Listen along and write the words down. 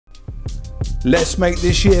Let's make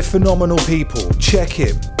this year phenomenal, people. Check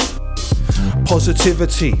it.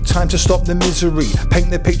 Positivity, time to stop the misery.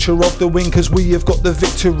 Paint the picture of the win, cause we have got the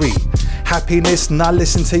victory. Happiness, now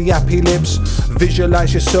listen to yappy lips.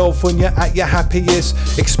 Visualize yourself when you're at your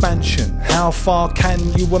happiest. Expansion, how far can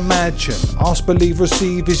you imagine? Ask, believe,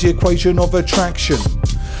 receive is the equation of attraction.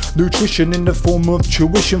 Nutrition in the form of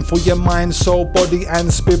tuition for your mind, soul, body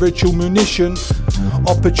and spiritual munition.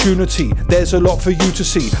 Opportunity, there's a lot for you to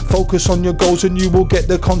see. Focus on your goals and you will get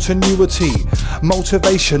the continuity.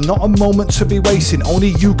 Motivation, not a moment to be wasting. Only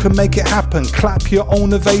you can make it happen. Clap your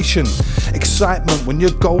own ovation. Excitement when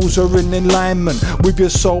your goals are in alignment with your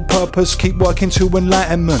sole purpose. Keep working to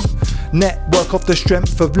enlightenment. Network off the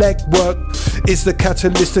strength of leg work is the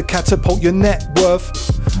catalyst to catapult your net worth.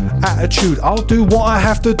 Attitude, I'll do what I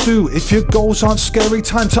have to do. If your goals aren't scary,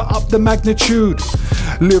 time to up the magnitude.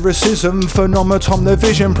 Lyricism, phenomenon, the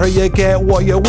vision. Pray you get what you